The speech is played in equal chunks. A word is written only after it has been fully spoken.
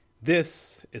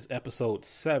This is episode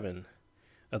 7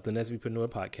 of the Nesbypreneur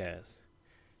podcast,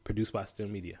 produced by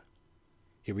STEM Media.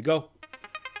 Here we go.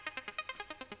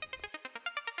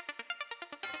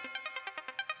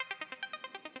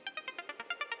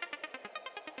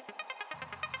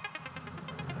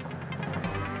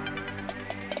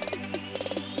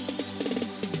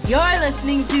 You're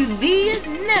listening to the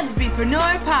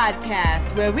Nesbypreneur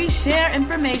podcast, where we share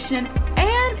information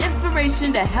and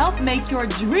inspiration to help make your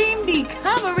dream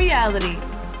become a reality.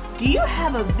 Do you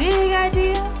have a big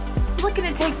idea? Looking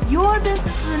to take your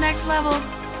business to the next level?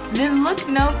 Then look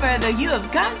no further. You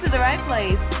have come to the right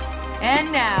place.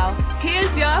 And now,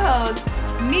 here's your host,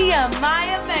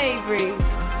 Nehemiah Mabry.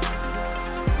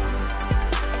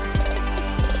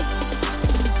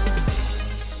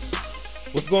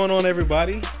 What's going on,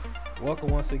 everybody? Welcome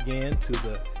once again to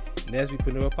the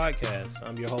Nesbypreneur podcast.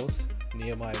 I'm your host,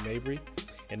 Nehemiah Mabry,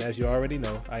 and as you already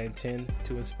know, I intend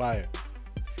to inspire.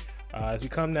 As we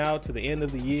come now to the end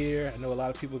of the year, I know a lot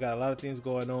of people got a lot of things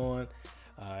going on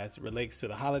as it relates to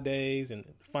the holidays and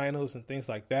finals and things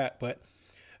like that. But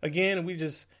again, we're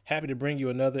just happy to bring you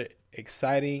another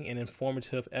exciting and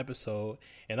informative episode.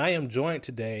 And I am joined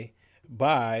today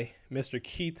by Mr.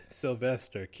 Keith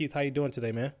Sylvester. Keith, how you doing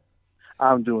today, man?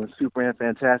 I'm doing super and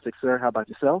fantastic, sir. How about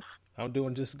yourself? I'm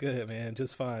doing just good, man.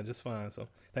 Just fine. So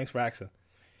thanks for asking.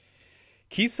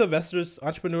 Keith Sylvester's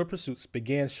entrepreneur pursuits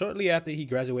began shortly after he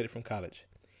graduated from college.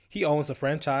 He owns a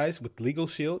franchise with Legal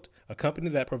Shield, a company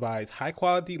that provides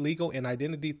high-quality legal and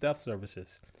identity theft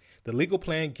services. The legal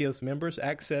plan gives members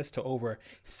access to over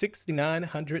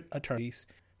 6,900 attorneys,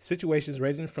 situations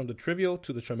ranging from the trivial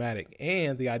to the traumatic,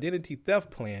 and the identity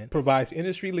theft plan provides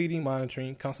industry-leading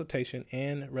monitoring, consultation,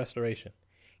 and restoration.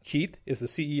 Keith is the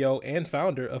CEO and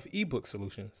founder of eBook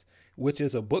Solutions, which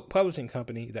is a book publishing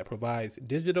company that provides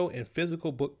digital and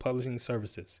physical book publishing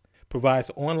services, provides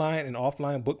online and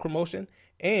offline book promotion,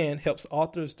 and helps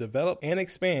authors develop and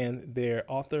expand their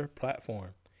author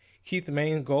platform. Keith's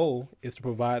main goal is to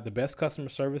provide the best customer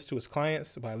service to his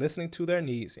clients by listening to their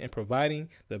needs and providing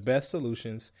the best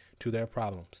solutions to their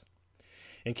problems.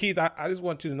 And Keith, I just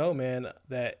want you to know, man,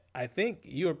 that I think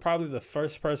you are probably the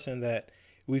first person that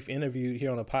we've interviewed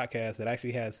here on the podcast that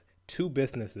actually has two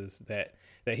businesses that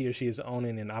he or she is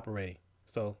owning and operating.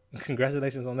 So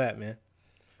congratulations on that, man.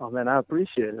 Oh, man, I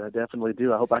appreciate it. I definitely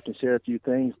do. I hope I can share a few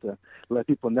things to let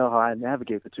people know how I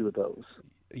navigate the two of those.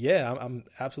 Yeah, I'm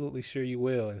absolutely sure you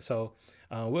will. And so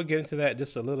we'll get into that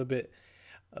just a little bit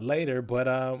later. But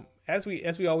as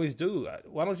we always do,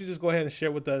 why don't you just go ahead and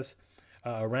share with us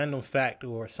a random fact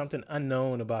or something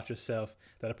unknown about yourself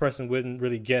that a person wouldn't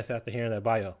really guess after hearing that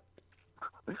bio?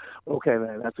 Okay,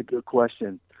 man, that's a good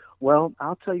question. Well,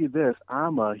 I'll tell you this.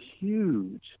 I'm a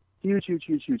huge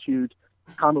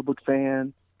comic book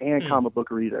fan and comic book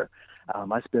reader.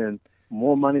 I spend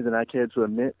more money than I care to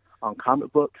admit on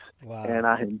comic books, Wow. And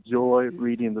I enjoy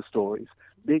reading the stories.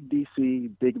 Big DC,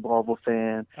 big Marvel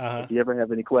fan. Uh-huh. If you ever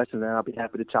have any questions, then I'll be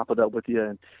happy to chop it up with you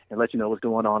and let you know what's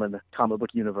going on in the comic book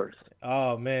universe.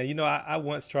 Oh, man. You know, I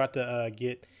once tried to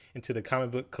get into the comic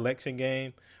book collection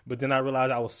game, but then I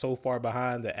realized I was so far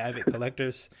behind the avid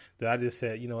collectors that I just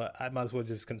said, you know, I might as well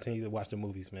just continue to watch the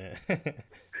movies, man.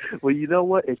 Well, you know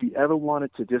what? If you ever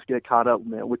wanted to just get caught up,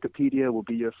 man, Wikipedia will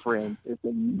be your friend. It's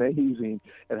amazing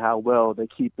at how well they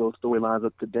keep those storylines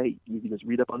up to date. You can just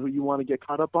read up on who you want to get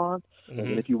caught up on,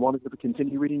 and if you wanted to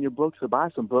continue reading your books or buy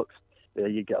some books, there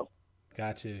you go.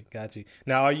 Got you.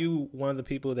 Now, are you one of the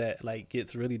people that like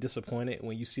gets really disappointed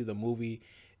when you see the movie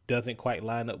doesn't quite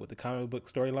line up with the comic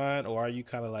book storyline, or are you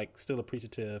kind of like still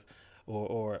appreciative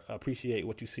or appreciate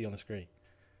what you see on the screen?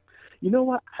 You know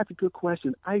what? That's a good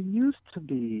question. I used to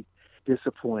be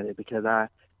disappointed because I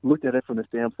looked at it from the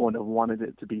standpoint of wanting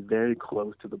it to be very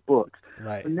close to the books.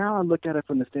 Right. But now I look at it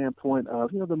from the standpoint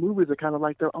of, the movies are kind of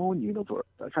like their own universe.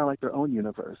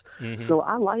 Mm-hmm. So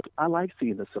I like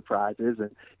seeing the surprises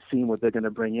and seeing what they're going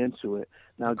to bring into it.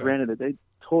 Now, Granted that they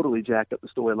totally jacked up the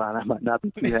storyline, I might not be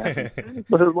too happy.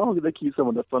 But as long as they keep some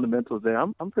of the fundamentals there,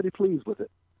 I'm pretty pleased with it.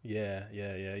 Yeah.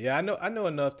 I know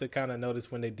enough to kind of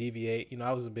notice when they deviate. You know,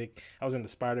 I was into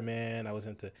Spider-Man, I was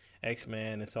into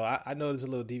X-Men, and so I know there's a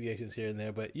little deviations here and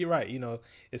there. But you're right. You know,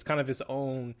 it's kind of its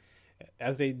own,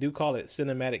 as they do call it,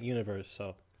 cinematic universe.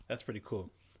 So that's pretty cool.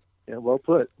 Yeah, well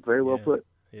put. Very well put.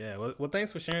 Yeah. Well,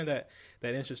 thanks for sharing that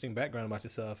interesting background about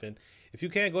yourself. And if you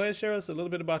can, go ahead and share us a little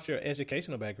bit about your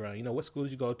educational background. You know, what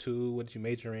schools you go to, what did you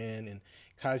major in, and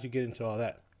how did you get into all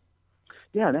that?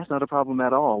 Yeah, that's not a problem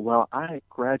at all. Well, I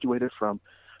graduated from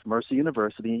Mercer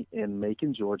University in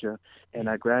Macon, Georgia, and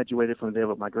I graduated from there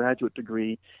with my graduate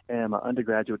degree and my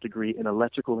undergraduate degree in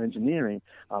electrical engineering.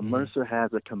 Mercer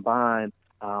has a combined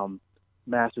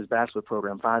master's bachelor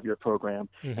program, 5-year program.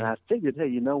 Mm-hmm. And I figured, hey,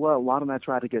 you know what? Why don't I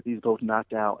try to get these both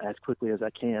knocked out as quickly as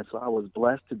I can? So I was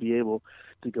blessed to be able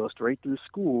to go straight through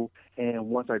school. And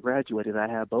once I graduated, I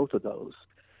had both of those.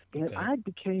 And Okay. I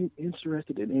became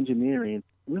interested in engineering,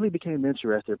 really became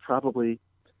interested probably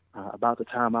about the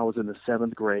time I was in the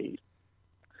 7th grade.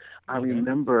 I Okay.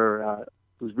 remember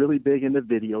was really big into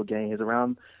video games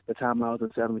around the time I was in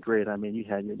 7th grade. I mean, you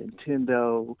had your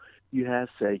Nintendo, you had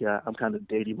Sega. I'm kind of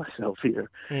dating myself here.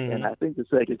 Mm-hmm. And I think the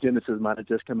Sega Genesis might have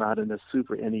just come out in the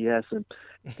Super NES, and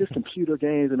just computer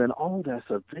games and then all that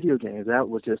stuff, video games, that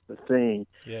was just the thing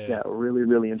Yeah. that really,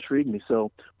 really intrigued me.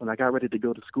 So when I got ready to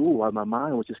go to school, my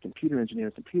mind was just computer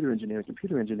engineering.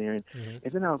 Mm-hmm.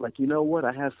 And then I was like, you know what?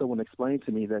 I had someone explain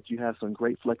to me that you have some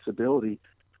great flexibility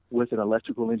with an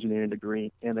electrical engineering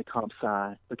degree and a comp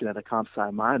sci, looking at a comp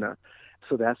sci minor.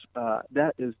 So that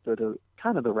is the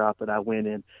kind of the route that I went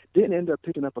in. Didn't end up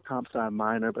picking up a comp sci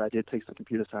minor, but I did take some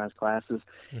computer science classes.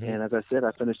 Mm-hmm. And as I said,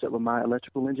 I finished up with my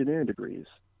electrical engineering degrees.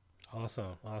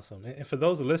 Awesome. And for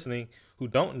those listening who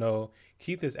don't know,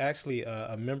 Keith is actually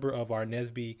a member of our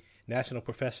NSBE National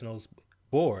Professionals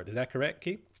Board. Is that correct,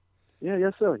 Keith? Yeah,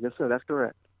 yes, sir. Yes, sir. That's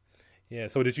correct. Yeah.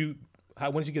 So when did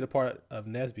you get a part of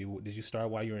NSBE? Did you start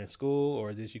while you were in school,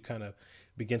 or did you kind of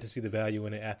begin to see the value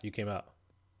in it after you came out?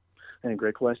 And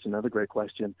great question. Another great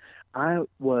question. I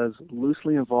was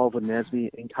loosely involved with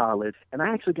NSBE in college, and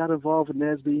I actually got involved with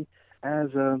NSBE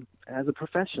as a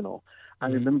professional. I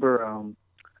remember,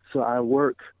 so I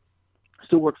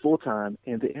still work full time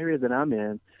in the area that I'm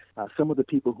in. Some of the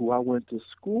people who I went to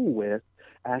school with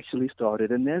actually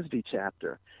started a NSBE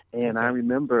chapter, and I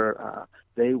remember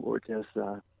they were just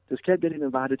kept getting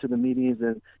invited to the meetings,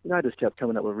 and I just kept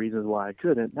coming up with reasons why I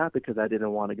couldn't. Not because I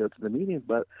didn't want to go to the meetings,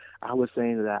 but I was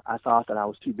saying that I thought that I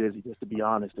was too busy, just to be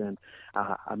honest. And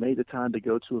I made the time to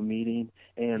go to a meeting,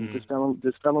 and just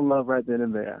fell in love right then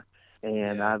and there.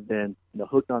 And I've been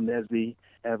hooked on NSBE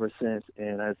ever since,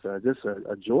 and it's just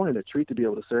a joy and a treat to be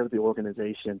able to serve the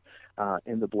organization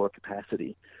in the board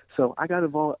capacity. So I got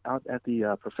involved out at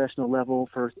the professional level,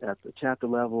 first at the chapter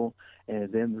level,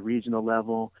 and then the regional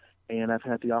level. And I've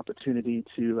had the opportunity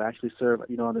to actually serve,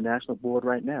 on the national board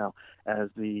right now as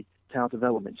the talent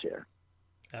development chair.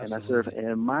 Absolutely. And I serve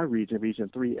in my region, Region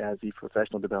 3, as the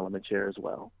professional development chair as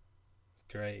well.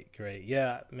 Great.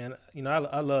 Yeah, man,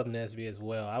 I love NSBE as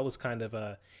well. I was kind of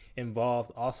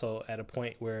involved also at a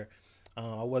point where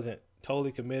I wasn't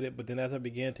totally committed, but then as I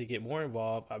began to get more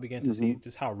involved, I began to see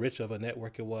just how rich of a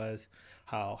network it was,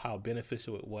 how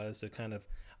beneficial it was to kind of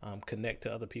connect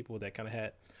to other people that kind of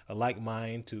had a like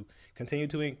mind to continue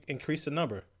to increase the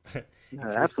number.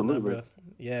 Absolutely.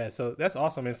 Yeah, so that's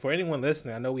awesome. And for anyone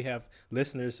listening, I know we have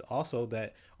listeners also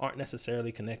that aren't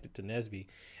necessarily connected to NSBE.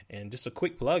 And just a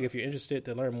quick plug, if you're interested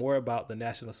to learn more about the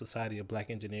National Society of Black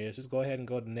Engineers, just go ahead and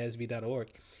go to nsbe.org,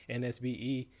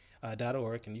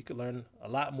 nsbe.org, and you can learn a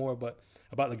lot more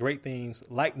about the great things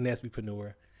like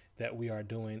NSBEpreneur that we are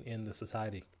doing in the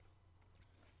society.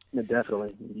 Yeah,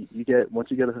 definitely.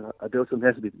 Once you get a dose of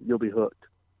NSBE, you'll be hooked.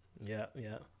 Yeah.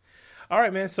 All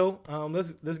right, man. So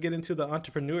let's get into the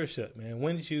entrepreneurship, man.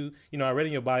 When did you I read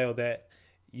in your bio that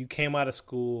you came out of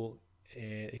school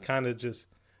and it kind of just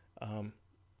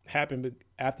happened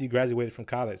after you graduated from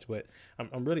college. But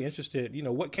I'm really interested,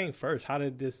 what came first? How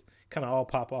did this kind of all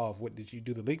pop off? What did you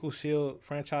do, the Legal Shield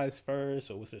franchise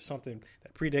first, or was there something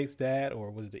that predates that,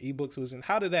 or was it the ebook solution?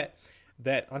 How did that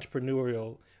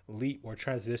entrepreneurial leap or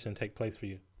transition take place for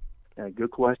you? Yeah,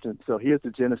 good question. So here's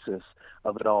the genesis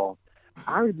of it all.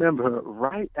 I remember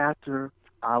right after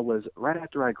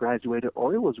I graduated,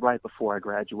 or it was right before I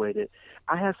graduated,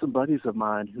 I had some buddies of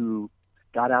mine who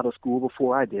got out of school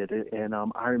before I did it, and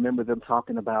I remember them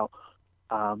talking about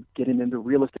getting into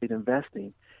real estate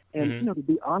investing. And, to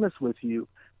be honest with you,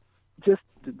 just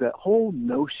the whole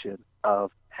notion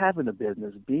of having a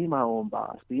business, being my own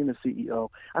boss, being the CEO,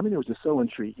 it was just so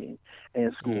intriguing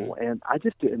in school. And I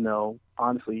just didn't know,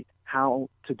 honestly, how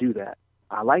to do that.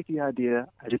 I liked the idea.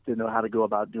 I just didn't know how to go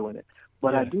about doing it.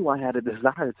 But I had a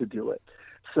desire to do it.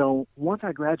 So once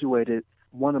I graduated,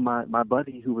 one of my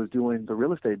buddy who was doing the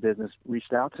real estate business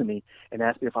reached out to me and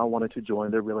asked me if I wanted to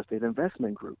join their real estate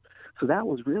investment group. So that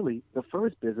was really the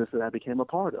first business that I became a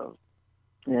part of.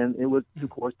 And it was, of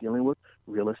course, dealing with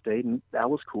real estate, and that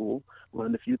was cool.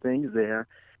 Learned a few things there.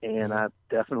 And I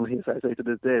definitely, as I say to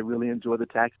this day, really enjoy the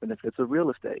tax benefits of real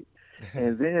estate.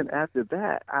 And then after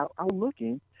that, I was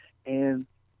looking, and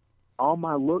on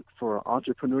my look for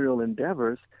entrepreneurial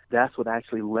endeavors, that's what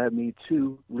actually led me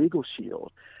to Legal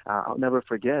Shield. I'll never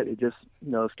forget. It just,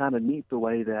 it's kind of neat the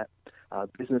way that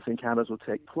business encounters will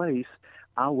take place.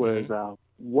 I was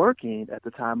working at the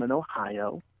time in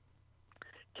Ohio,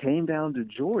 came down to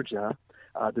Georgia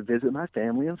to visit my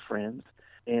family and friends.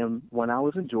 And when I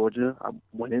was in Georgia, I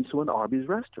went into an Arby's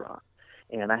restaurant.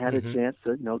 And I had a chance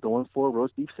to, go in for a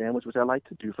roast beef sandwich, which I like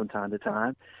to do from time to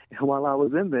time. And while I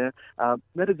was in there,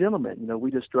 met a gentleman.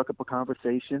 We just struck up a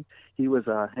conversation. He was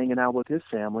hanging out with his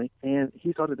family, and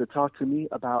he started to talk to me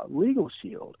about Legal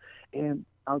Shield. And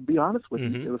I'll be honest with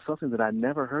you, it was something that I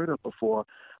never heard of before.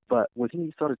 But when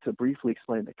he started to briefly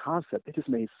explain the concept, it just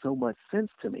made so much sense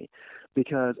to me,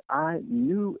 because I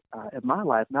knew in my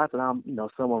life, not that I'm,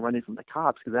 someone running from the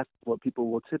cops, because that's what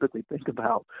people will typically think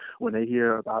about when they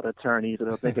hear about attorneys, or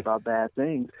they'll think about bad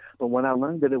things. But when I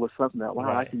learned that it was something that,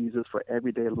 wow, I can use this for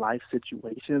everyday life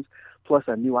situations, plus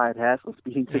I knew I had some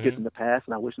speeding tickets in the past,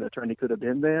 and I wish an attorney could have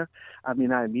been there. I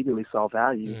mean, I immediately saw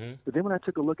value. But then when I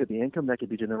took a look at the income that could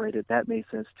be generated, that made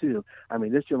sense too. I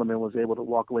mean, this gentleman was able to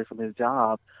walk away from his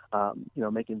job,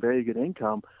 making very good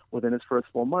income within his first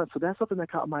 4 months. So that's something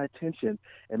that caught my attention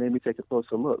and made me take a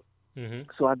closer look.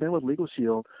 So I've been with Legal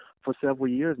Shield for several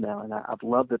years now, and I've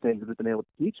loved the things that they've been able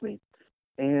to teach me.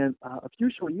 And a few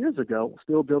short years ago,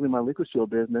 still building my Legal Shield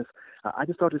business, I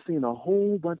just started seeing a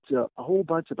whole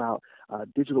bunch about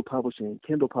digital publishing,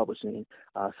 Kindle publishing,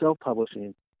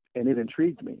 self-publishing, and it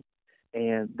intrigued me.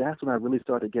 And that's when I really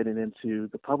started getting into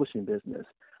the publishing business.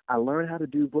 I learned how to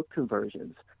do book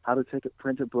conversions, how to take a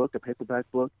printed book, a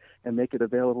paperback book, and make it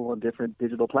available on different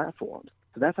digital platforms.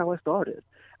 So that's how I started.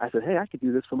 I said, hey, I could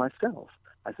do this for myself.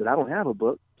 I said, I don't have a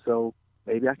book, so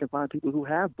maybe I can find people who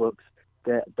have books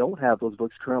that don't have those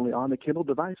books currently on the Kindle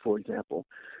device, for example.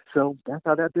 So that's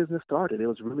how that business started. It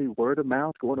was really word of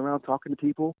mouth, going around talking to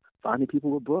people, finding people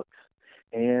with books,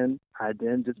 and I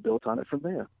then just built on it from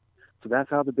there. So that's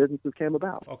how the businesses came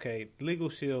about. Okay, Legal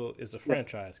Shield is a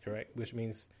franchise, correct? Which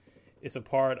means it's a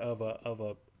part of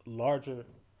a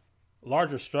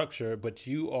larger structure, but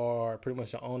you are pretty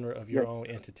much the owner of your own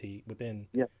entity within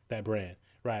that brand,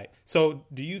 right? So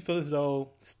do you feel as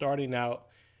though starting out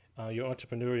your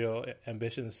entrepreneurial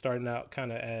ambitions, starting out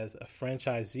kind of as a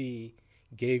franchisee,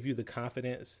 gave you the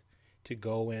confidence to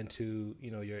go into,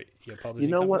 your publishing You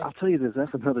know company? what? I'll tell you this.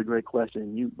 That's another great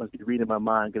question. You must be reading my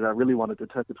mind, because I really wanted to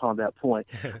touch upon that point.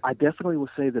 I definitely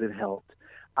would say that it helped.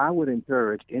 I would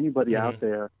encourage anybody out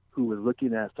there who is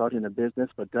looking at starting a business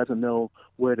but doesn't know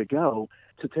where to go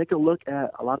to take a look at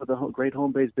a lot of the great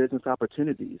home-based business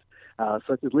opportunities,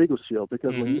 such as Legal Shield,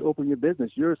 because when you open your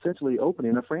business, you're essentially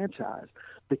opening a franchise,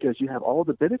 because you have all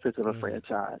the benefits of a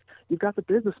franchise. You've got the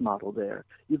business model there.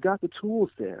 You've got the tools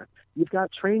there. You've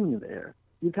got training there.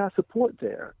 You've got support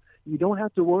there. You don't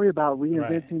have to worry about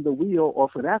reinventing the wheel, or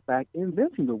for that fact,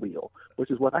 inventing the wheel, which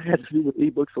is what I had to do with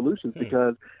eBook Solutions,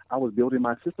 because I was building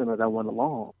my system as I went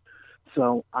along.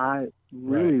 So I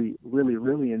really, really,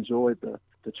 really enjoyed the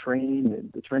training,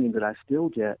 and the training that I still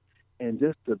get, and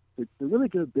just the really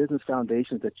good business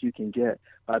foundations that you can get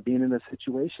by being in a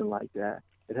situation like that.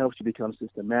 It helps you become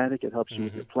systematic. It helps you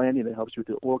with your planning. It helps you with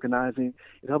your organizing.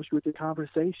 It helps you with your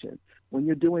conversation. When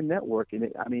you're doing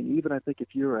networking, even I think if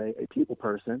you're a people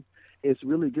person, it's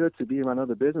really good to be around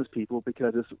other business people,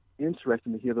 because it's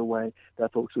interesting to hear the way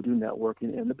that folks will do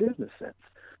networking in the business sense.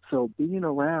 So being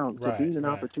around, being in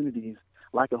opportunities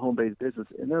like a home-based business,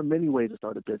 and there are many ways to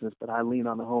start a business, but I lean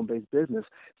on the home-based business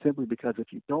simply because if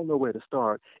you don't know where to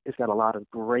start, it's got a lot of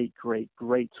great, great,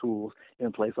 great tools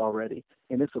in place already.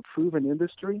 And it's a proven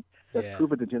industry that's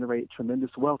proven to generate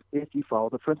tremendous wealth if you follow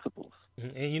the principles.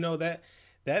 And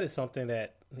that is something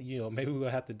that, maybe we'll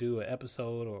have to do an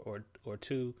episode or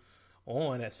two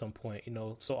on at some point.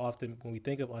 So often when we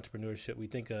think of entrepreneurship, we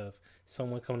think of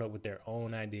someone coming up with their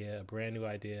own idea, a brand new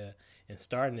idea, and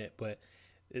starting it, but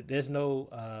there's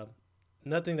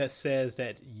nothing that says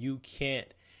that you can't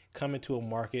come into a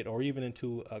market or even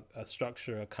into a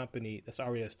structure, a company that's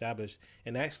already established,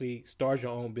 and actually start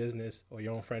your own business or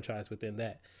your own franchise within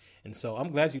that. And so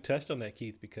I'm glad you touched on that,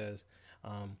 Keith, because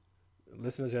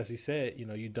listeners, as he said,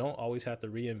 you don't always have to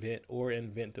reinvent or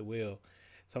invent the wheel.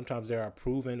 Sometimes there are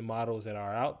proven models that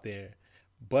are out there,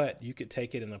 but you could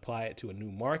take it and apply it to a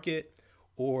new market,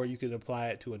 or you could apply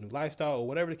it to a new lifestyle, or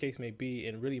whatever the case may be,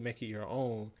 and really make it your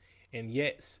own. And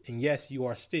yes, you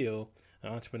are still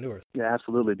an entrepreneur. Yeah,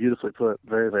 absolutely. Beautifully put.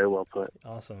 Very, very well put.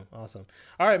 Awesome.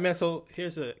 All right, man. So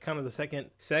here's kind of the second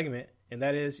segment, and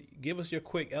that is, give us your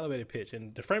quick elevator pitch.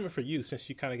 And to frame it for you, since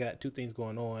you kind of got two things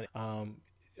going on,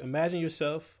 imagine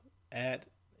yourself at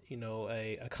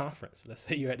a conference. Let's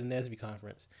say you're at the NSBE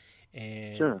conference,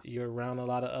 and you're around a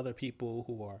lot of other people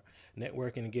who are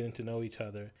networking and getting to know each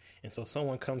other. And so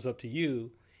someone comes up to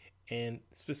you, and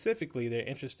specifically they're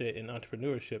interested in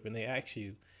entrepreneurship, and they ask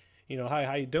you, hi,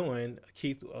 how you doing,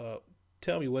 Keith?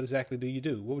 Tell me, what exactly do you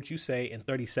do? What would you say in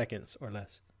 30 seconds or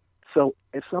less? So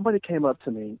if somebody came up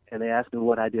to me and they asked me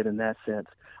what I did in that sense,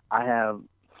 I have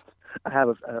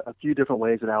a few different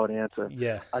ways that I would answer.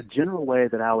 Yeah. A general way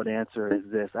that I would answer is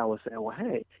this. I would say, well,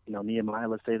 hey, Nehemiah,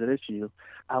 let's say that it's you.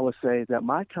 I would say that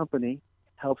my company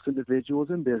helps individuals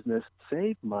in business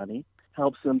save money,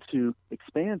 helps them to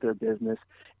expand their business,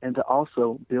 and to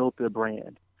also build their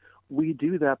brand. We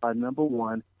do that by, number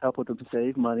one, helping them to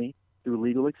save money through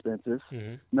legal expenses.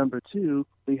 Mm-hmm. Number two,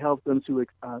 we help them to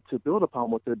build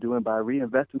upon what they're doing by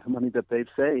reinvesting the money that they've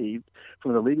saved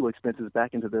from the legal expenses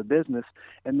back into their business.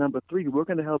 And number three, we're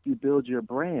going to help you build your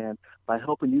brand by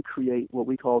helping you create what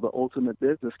we call the ultimate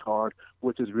business card,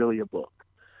 which is really a book.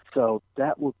 So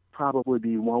that would probably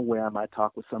be one way I might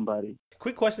talk with somebody.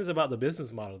 Quick questions about the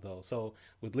business model, though. So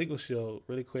with Legal Shield,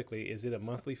 really quickly, is it a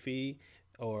monthly fee,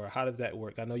 or how does that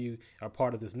work? I know you are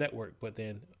part of this network, but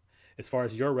then as far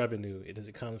as your revenue, does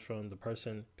it come from the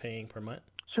person paying per month?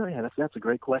 Sure, yeah, that's a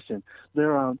great question.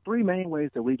 There are three main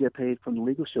ways that we get paid from the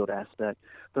Legal Shield aspect.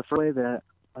 The first way that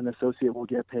an associate will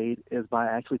get paid is by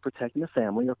actually protecting a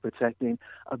family or protecting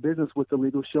a business with the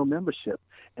Legal Shield membership.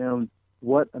 And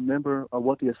what a member or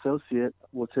what the associate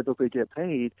will typically get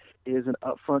paid is an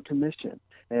upfront commission.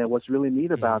 And what's really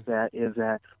neat about that is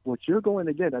that what you're going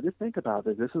to get, now just think about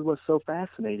this, this is what's so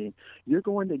fascinating, you're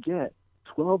going to get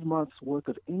 12 months worth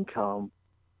of income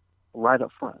right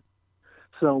up front.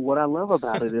 So what I love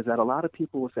about it is that a lot of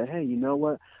people will say, hey, you know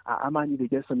what, I might need to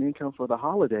get some income for the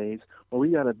holidays. Well, we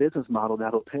got a business model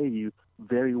that'll pay you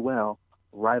very well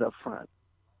right up front.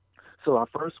 So our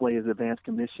first way is advanced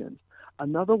commissions.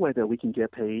 Another way that we can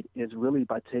get paid is really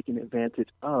by taking advantage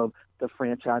of the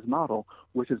franchise model,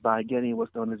 which is by getting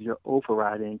what's known as your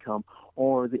override income,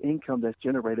 or the income that's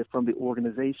generated from the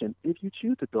organization if you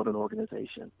choose to build an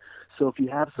organization. So if you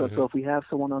have so if we have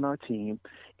someone on our team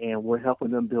and we're helping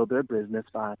them build their business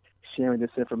by sharing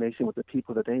this information with the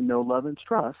people that they know, love, and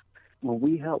trust, when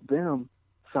we help them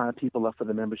sign people up for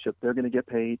the membership, they're going to get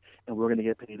paid and we're going to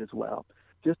get paid as well.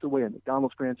 Just the way a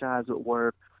McDonald's franchise would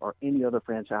work or any other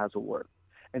franchise would work.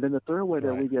 And then the third way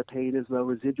that we get paid is the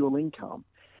residual income.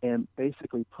 And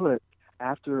basically put,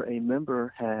 after a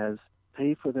member has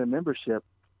paid for their membership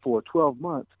for 12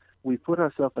 months, we put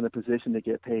ourselves in a position to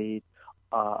get paid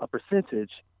a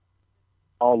percentage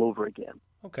all over again.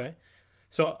 Okay.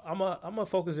 So I'm gonna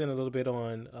focus in a little bit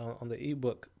on the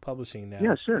ebook publishing now.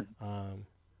 Yeah, sure.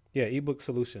 Ebook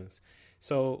solutions.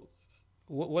 So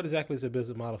what exactly is the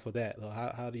business model for that?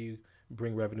 How do you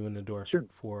bring revenue in the door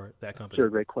for that company? Sure,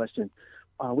 great question.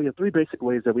 We have three basic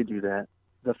ways that we do that.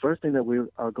 The first thing that we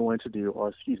are going to do,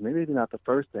 or maybe not the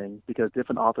first thing, because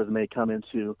different authors may come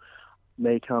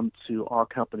to our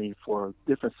company for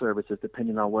different services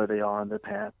depending on where they are on their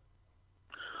path.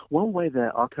 One way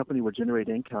that our company will generate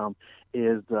income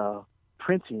is the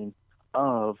printing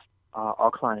of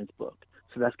our client's book.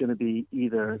 So that's going to be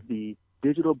either the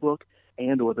digital book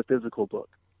and or the physical book.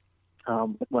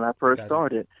 When I first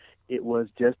started, it was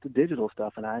just the digital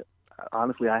stuff, and I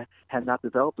had not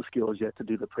developed the skills yet to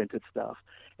do the printed stuff.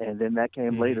 And then that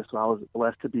came later, so I was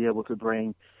blessed to be able to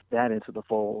bring that into the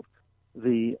fold.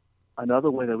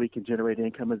 Another way that we can generate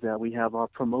income is that we have our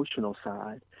promotional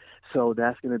side. So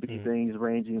that's going to be things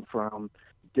ranging from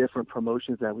different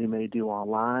promotions that we may do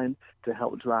online to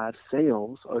help drive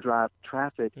sales or drive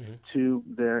traffic to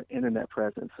their internet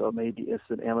presence. So maybe it's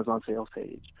an Amazon sales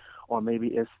page, or maybe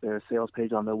it's their sales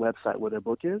page on their website where their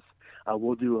book is.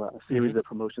 We'll do a series of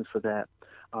promotions for that.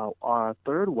 Our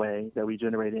third way that we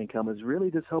generate income is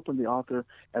really just helping the author,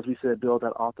 as we said, build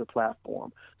that author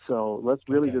platform. So let's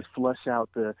really just flush out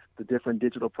the different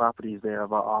digital properties there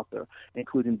of our author,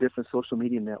 including different social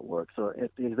media networks. So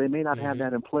if they may not have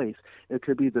that in place, it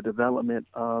could be the development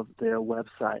of their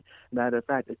website. Matter of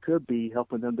fact, it could be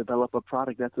helping them develop a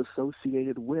product that's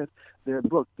associated with their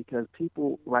book, because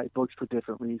people write books for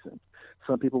different reasons.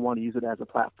 Some people want to use it as a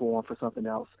platform for something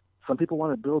else. Some people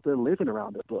want to build their living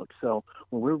around their book. So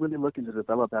when we're really looking to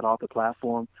develop that author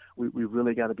platform, we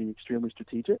really got to be extremely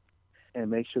strategic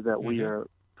and make sure that we are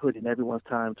putting everyone's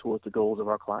time towards the goals of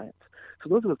our clients. So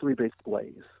those are the three basic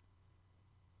ways.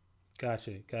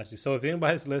 Gotcha. So if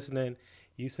anybody's listening,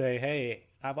 you say, hey,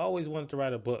 I've always wanted to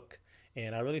write a book,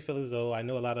 and I really feel as though I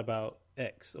know a lot about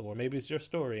X, or maybe it's your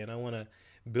story, and I want to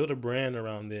build a brand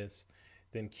around this,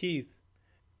 then Keith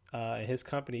and his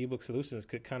company, Ebook Solutions,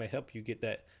 could kind of help you get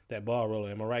that ball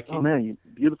rolling. Am I right, Keith? Oh, man, you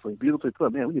beautifully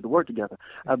put. Man, we need to work together.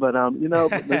 But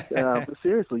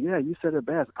seriously, yeah, you said it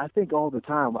best. I think all the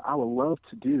time what I would love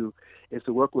to do is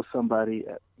to work with somebody,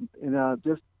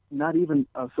 just not even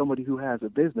somebody who has a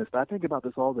business, but I think about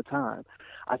this all the time.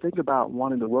 I think about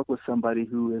wanting to work with somebody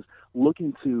who is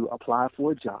looking to apply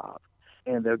for a job,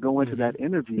 and they're going to that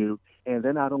interview, and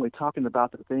they're not only talking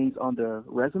about the things on their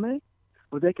resume,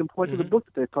 but they can point to the book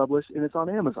that they published, and it's on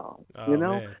Amazon. Oh, you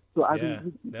know, man. so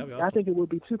That'd be awesome. I think it would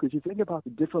be too, because you think about the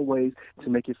different ways to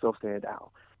make yourself stand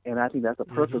out, and I think that's a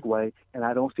perfect way, and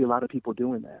I don't see a lot of people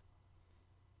doing that.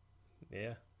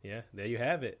 Yeah. There you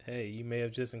have it. Hey, you may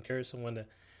have just encouraged someone to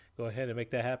go ahead and make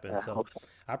that happen. So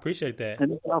I appreciate that.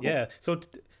 Yeah. So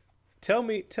tell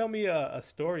me a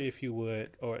story, if you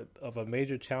would, or of a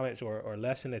major challenge or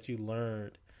lesson that you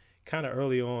learned kind of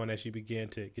early on as you began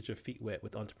to get your feet wet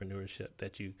with entrepreneurship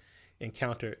that you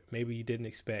encountered, maybe you didn't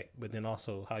expect, but then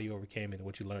also how you overcame it and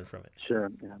what you learned from it.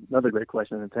 Sure. Yeah. Another great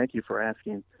question, and thank you for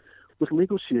asking. With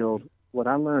Legal Shield, what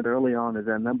I learned early on is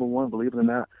that, number one, believe it or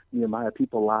not, Nehemiah,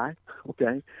 people lie,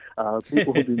 okay?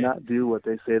 People who do not do what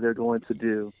they say they're going to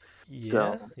do.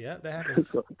 Yeah, that happens.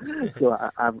 So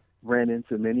I've ran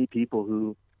into many people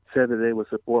who said that they would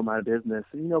support my business.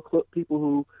 You know, people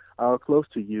who are close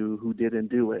to you who didn't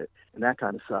do it, and that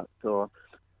kind of sucked. Or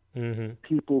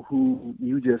people who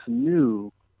you just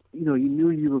knew, you knew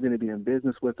you were going to be in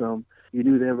business with them. You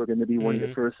knew they were going to be one of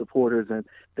your first supporters, and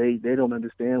they don't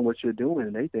understand what you're doing,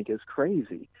 and they think it's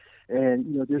crazy. And,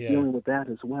 just dealing with that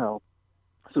as well.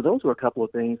 So those were a couple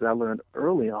of things that I learned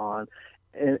early on.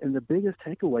 And the biggest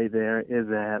takeaway there is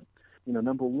that,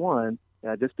 number one,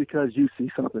 just because you see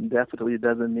something definitely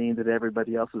doesn't mean that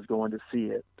everybody else is going to see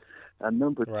it.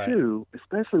 Number two,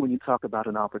 especially when you talk about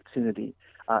an opportunity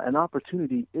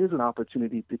is an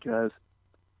opportunity because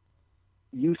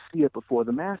you see it before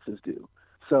the masses do.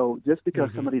 So just because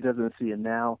somebody doesn't see it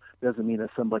now doesn't mean that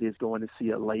somebody is going to see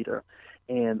it later.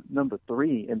 And number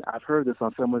three, and I've heard this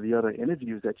on some of the other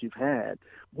interviews that you've had,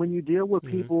 when you deal with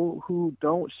people who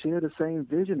don't share the same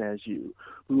vision as you,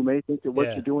 who may think that what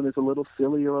you're doing is a little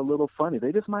silly or a little funny,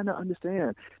 they just might not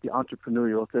understand the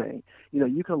entrepreneurial thing.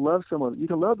 You can love someone, you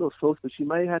can love those folks, but you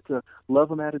may have to love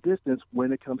them at a distance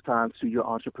when it comes time to your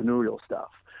entrepreneurial stuff.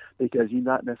 Because you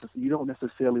don't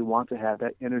necessarily want to have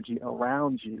that energy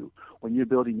around you when you're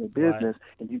building your business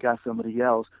and you got somebody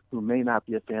else who may not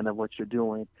be a fan of what you're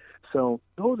doing. So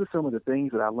those are some of the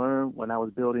things that I learned when I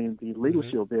was building the Legal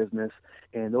Shield business,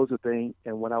 and those are things.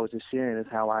 And what I was just sharing is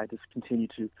how I just continue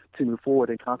to move forward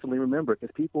and constantly remember,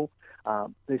 because people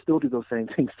they still do those same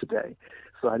things today.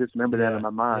 So I just remember that in my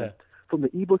mind. Yeah. From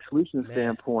the ebook solution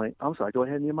standpoint, I'm sorry. Go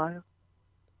ahead, Nehemiah.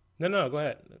 No, go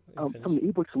ahead. From the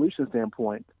ebook solution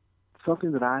standpoint,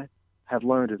 something that I have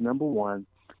learned is, number one,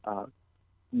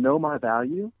 know my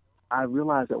value. I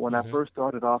realized that when I first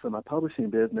started off in my publishing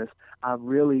business, I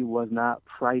really was not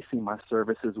pricing my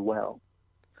services well.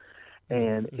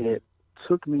 And it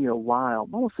took me a while,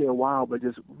 I won't say a while, but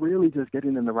just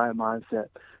getting in the right mindset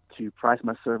to price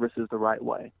my services the right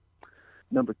way.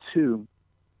 Number two,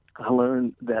 I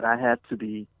learned that I had to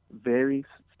be very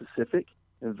specific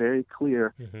and very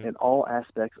clear in all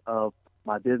aspects of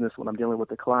my business when I'm dealing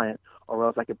with a client, or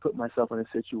else I could put myself in a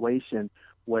situation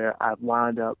where I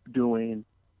wind up doing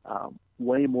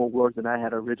way more work than I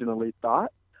had originally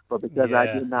thought. But because I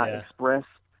did not express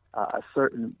a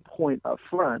certain point up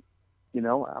front, I'm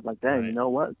like, dang, you know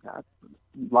what? I'm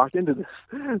locked into this.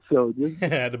 So just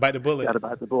had to bite the bullet. Got to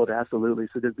bite the bullet, absolutely.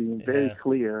 So just being very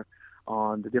clear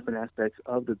on the different aspects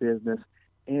of the business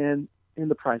and in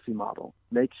the pricing model.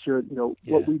 Make sure,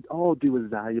 what we all do is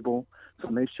valuable. So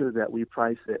make sure that we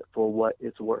price it for what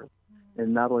it's worth,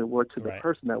 and not only worth to the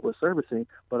person that we're servicing,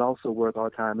 but also worth our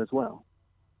time as well.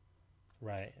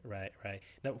 Right.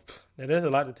 Now there's a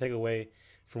lot to take away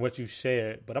from what you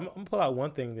shared, but I'm going to pull out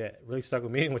one thing that really stuck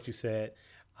with me in what you said,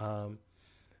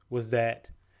 was that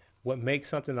what makes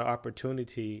something an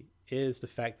opportunity is the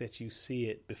fact that you see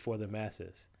it before the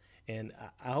masses. And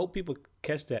I hope people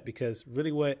catch that, because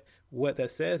really what that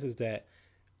says is that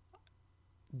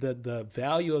the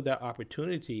value of that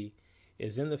opportunity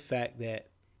is in the fact that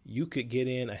you could get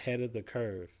in ahead of the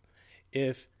curve.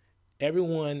 If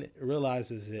everyone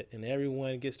realizes it and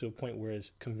everyone gets to a point where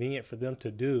it's convenient for them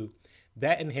to do,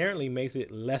 that inherently makes it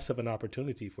less of an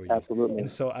opportunity for you. Absolutely.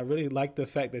 And so I really like the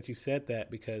fact that you said that,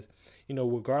 because,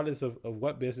 regardless of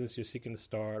what business you're seeking to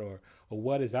start or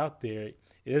what is out there,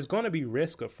 there's going to be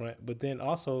risk up front, but then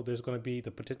also there's going to be the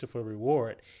potential for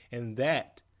reward. And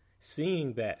that,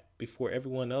 seeing that before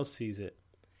everyone else sees it,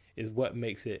 is what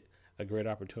makes it a great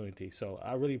opportunity. So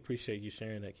I really appreciate you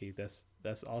sharing that, Keith.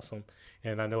 That's awesome.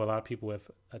 And I know a lot of people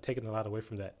have taken a lot away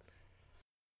from that.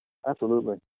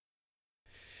 Absolutely.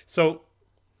 So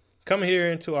coming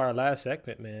here into our last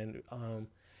segment, man,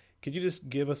 could you just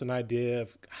give us an idea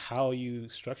of how you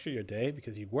structure your day?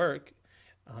 Because you work,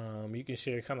 you can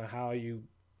share kind of how you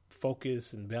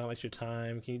focus and balance your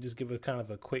time. Can you just give us kind of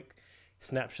a quick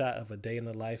snapshot of a day in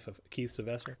the life of Keith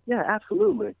Sylvester? Yeah,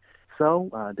 absolutely.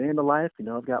 so, day in the life,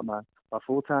 I've got my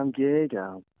full-time gig.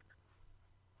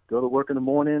 Go to work in the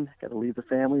morning, got to leave the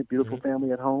family, beautiful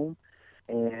family at home.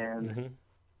 And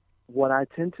what I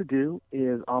tend to do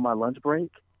is on my lunch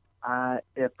break, I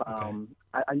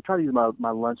try to use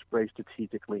my lunch break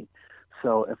strategically.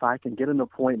 So if I can get an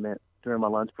appointment during my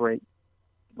lunch break,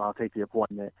 I'll take the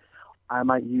appointment. I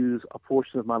might use a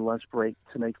portion of my lunch break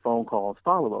to make phone calls,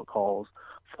 follow-up calls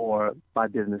for my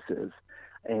businesses.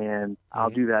 And I'll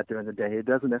do that during the day. It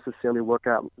doesn't necessarily work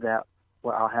out that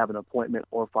where I'll have an appointment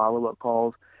or follow-up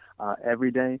calls every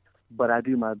day, but I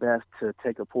do my best to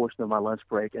take a portion of my lunch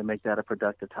break and make that a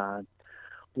productive time.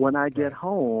 When I get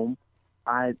home,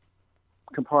 I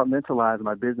compartmentalize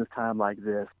my business time like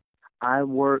this.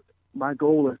 My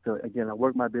goal is I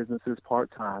work my businesses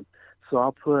part-time. So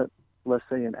I'll put, let's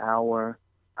say, an hour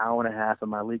and a half in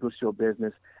my Legal Shield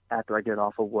business after I get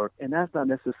off of work. And that's not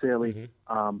necessarily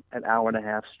an hour and a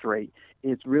half straight.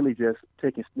 It's really just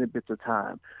taking snippets of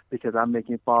time because I'm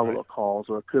making follow-up calls,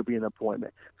 or it could be an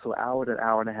appointment. So hour to an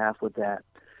hour and a half with that.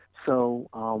 So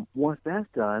once that's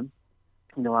done,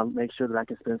 I'll make sure that I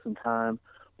can spend some time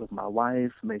with my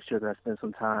wife, make sure that I spend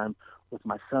some time with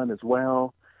my son as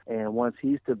well. And once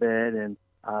he's to bed, and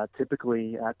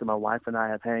typically after my wife and I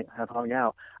have hung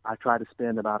out, I try to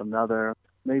spend about another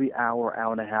maybe hour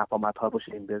and a half on my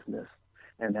publishing business.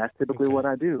 And that's typically what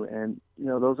I do. And,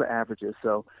 those are averages.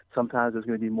 So sometimes there's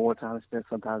going to be more time spent.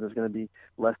 Sometimes there's going to be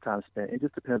less time spent. It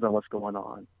just depends on what's going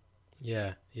on.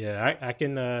 Yeah. I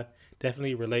can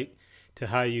definitely relate to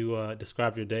how you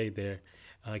described your day there.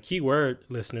 Key word,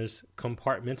 listeners,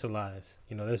 compartmentalize.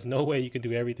 There's no way you can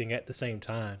do everything at the same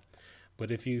time. But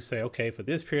if you say, okay, for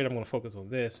this period, I'm going to focus on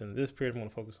this, and this period, I'm going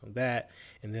to focus on that,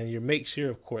 and then you make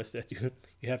sure, of course, that you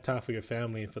have time for your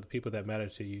family and for the people that matter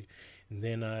to you, and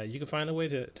then you can find a way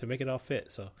to make it all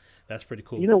fit. So that's pretty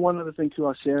cool. One other thing, too,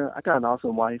 I'll share. I got an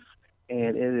awesome wife,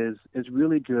 and it's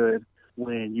really good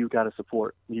when you got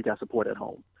support at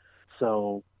home.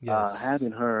 So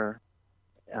having her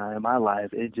in my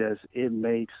life, it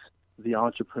makes the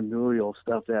entrepreneurial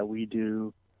stuff that we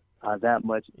do that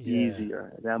much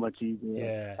easier.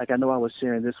 Yeah. Like I know I was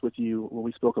sharing this with you when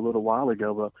we spoke a little while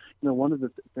ago, but one of the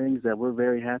things that we're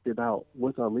very happy about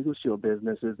with our Legal Shield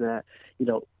business is that,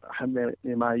 you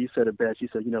said it best. You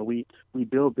said, we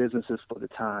build businesses for the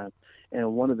time.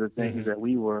 And one of the things that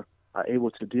we were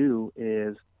able to do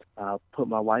is put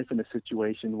my wife in a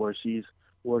situation where she's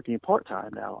working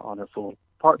part-time now on her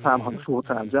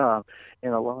full-time job.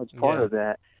 And a large part of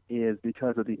that is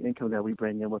because of the income that we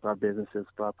bring in with our businesses,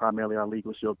 primarily our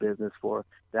Legal Shield business, for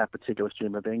that particular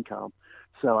stream of income.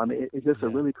 So, it's just a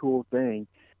really cool thing.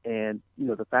 And,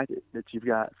 the fact that you've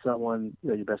got someone,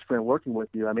 your best friend working with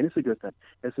you, it's a good thing.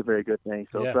 It's a very good thing.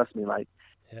 So trust me,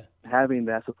 having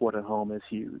that support at home is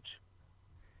huge.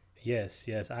 Yes.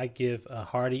 I give a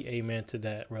hearty amen to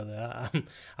that, brother.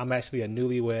 I'm actually a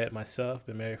newlywed myself,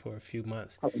 been married for a few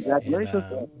months. Oh, congratulations.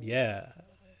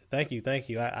 Thank you.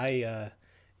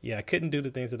 I couldn't do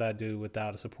the things that I do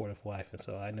without a supportive wife, and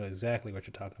so I know exactly what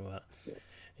you're talking about.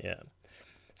 Yeah.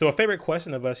 So a favorite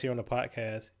question of us here on the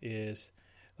podcast is,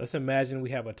 let's imagine we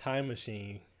have a time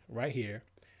machine right here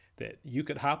that you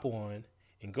could hop on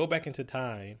and go back into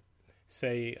time,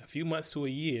 say a few months to a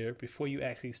year before you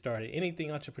actually started anything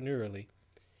entrepreneurially,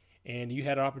 and you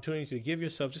had an opportunity to give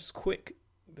yourself just quick,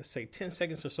 let's say 10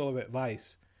 seconds or so of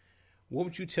advice. What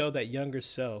would you tell that younger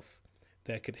self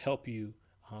that could help you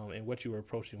and what you were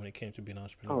approaching when it came to being an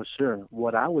entrepreneur? Oh, sure.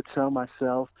 What I would tell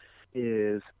myself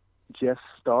is just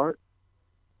start.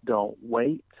 Don't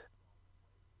wait.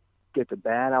 Get the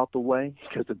bad out the way,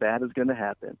 because the bad is going to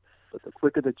happen. But the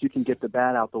quicker that you can get the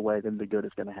bad out the way, then the good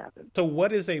is going to happen. So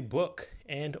what is a book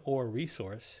and or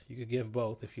resource, you could give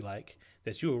both if you like,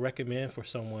 that you would recommend for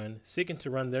someone seeking to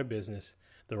run their business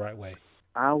the right way?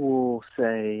 I will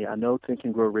say, I know Think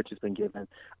and Grow Rich has been given.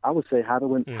 I would say How to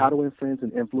Win Friends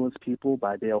and Influence People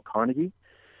by Dale Carnegie.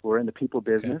 We're in the people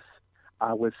business.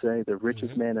 I would say The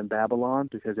Richest Man in Babylon,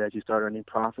 because as you start earning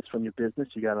profits from your business,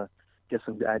 you got to get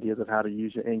some ideas of how to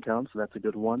use your income. So that's a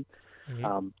good one.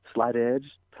 Slight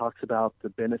Edge talks about the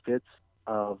benefits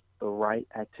of the right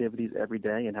activities every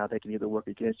day and how they can either work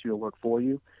against you or work for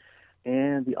you.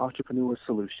 And The Entrepreneur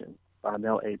Solution by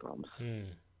Mel Abrams.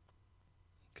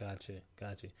 Gotcha.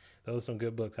 Those are some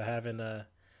good books. I haven't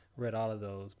read all of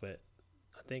those, but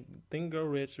I think Think and Grow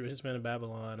Rich, Richest Man in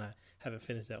Babylon, I haven't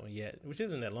finished that one yet, which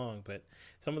isn't that long, but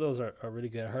some of those are really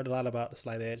good. I heard a lot about The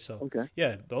Slight Edge, so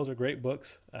yeah, those are great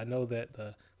books. I know that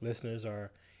the listeners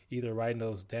are either writing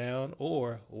those down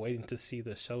or waiting to see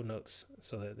the show notes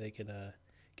so that they can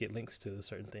get links to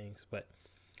certain things. But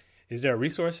Is there a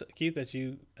resource, Keith,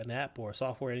 an app or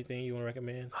software, anything you want to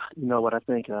recommend? You know what? I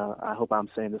think I hope I'm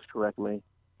saying this correctly.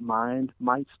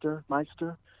 MindMeister.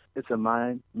 It's a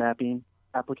mind mapping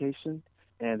application,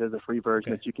 and there's a free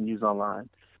version that you can use online.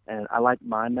 And I like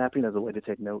mind mapping as a way to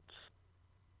take notes.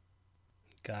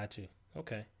 Got you.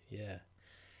 Okay. Yeah.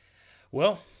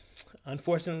 Well,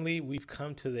 unfortunately, we've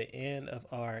come to the end of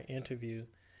our interview,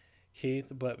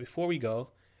 Keith. But before we go,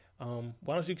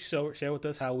 why don't you share with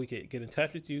us how we could get in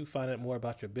touch with you, find out more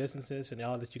about your businesses and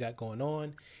all that you got going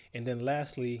on, and then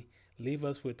lastly, leave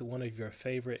us with one of your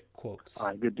favorite quotes. All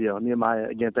right, good deal. Nehemiah,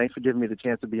 again, thanks for giving me the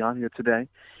chance to be on here today.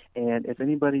 And if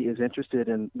anybody is interested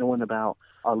in knowing about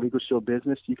our Legal Shield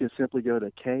business, you can simply go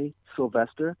to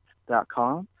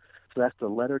ksylvester.com. So that's the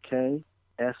letter K,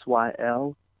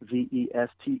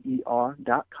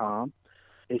 SYLVESTER.com.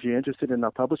 If you're interested in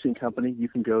our publishing company, you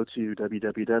can go to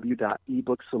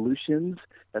www.ebooksolutions,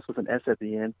 that's with an S at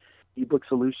the end,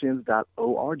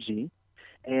 ebooksolutions.org.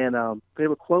 And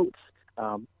favorite quotes,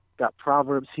 got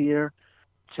Proverbs here,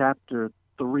 chapter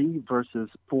 3, verses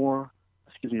 5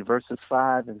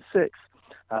 and 6.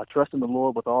 Trust in the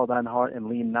Lord with all thine heart and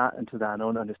lean not unto thine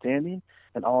own understanding.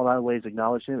 In all thy ways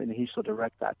acknowledge him, and he shall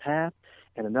direct thy path.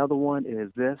 And another one is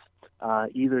this,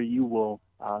 either you will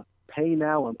pay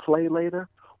now and play later,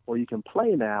 or you can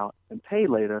play now and pay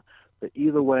later, but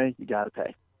either way, you got to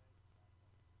pay.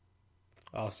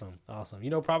 Awesome.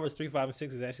 You know, Proverbs 3, 5, and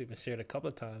 6 has actually been shared a couple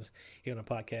of times here on the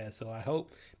podcast, so I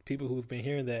hope people who've been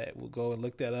hearing that will go and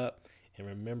look that up and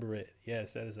remember it.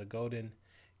 Yes, that is a golden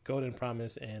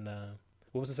promise. And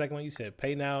what was the second one you said?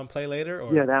 Pay now and play later,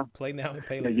 or play now and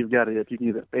pay later? You've got to, if you can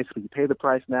either basically you pay the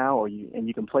price now, or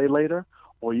you can play later,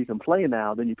 or you can play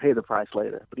now, then you pay the price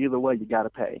later. But either way, you got to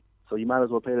pay. So you might as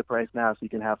well pay the price now so you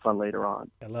can have fun later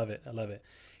on. I love it.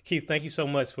 Keith, thank you so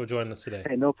much for joining us today.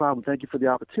 Hey, no problem. Thank you for the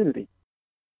opportunity.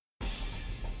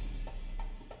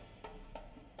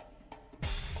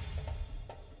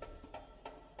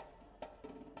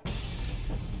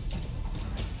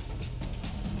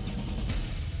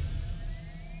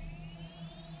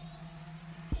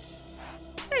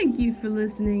 Thank you for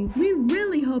listening. We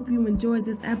really hope you enjoyed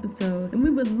this episode, and we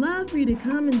would love for you to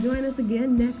come and join us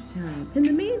again next time. In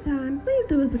the meantime, please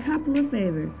do us a couple of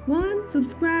favors. 1,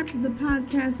 subscribe to the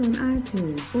podcast on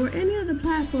iTunes or any other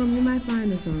platform you might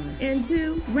find us on. And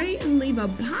 2, rate and leave a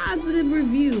positive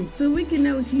review so we can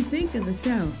know what you think of the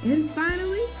show. And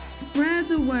finally, spread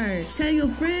the word. Tell your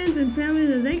friends and family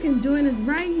that they can join us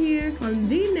right here on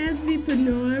the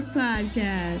Nesbypreneur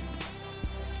Podcast.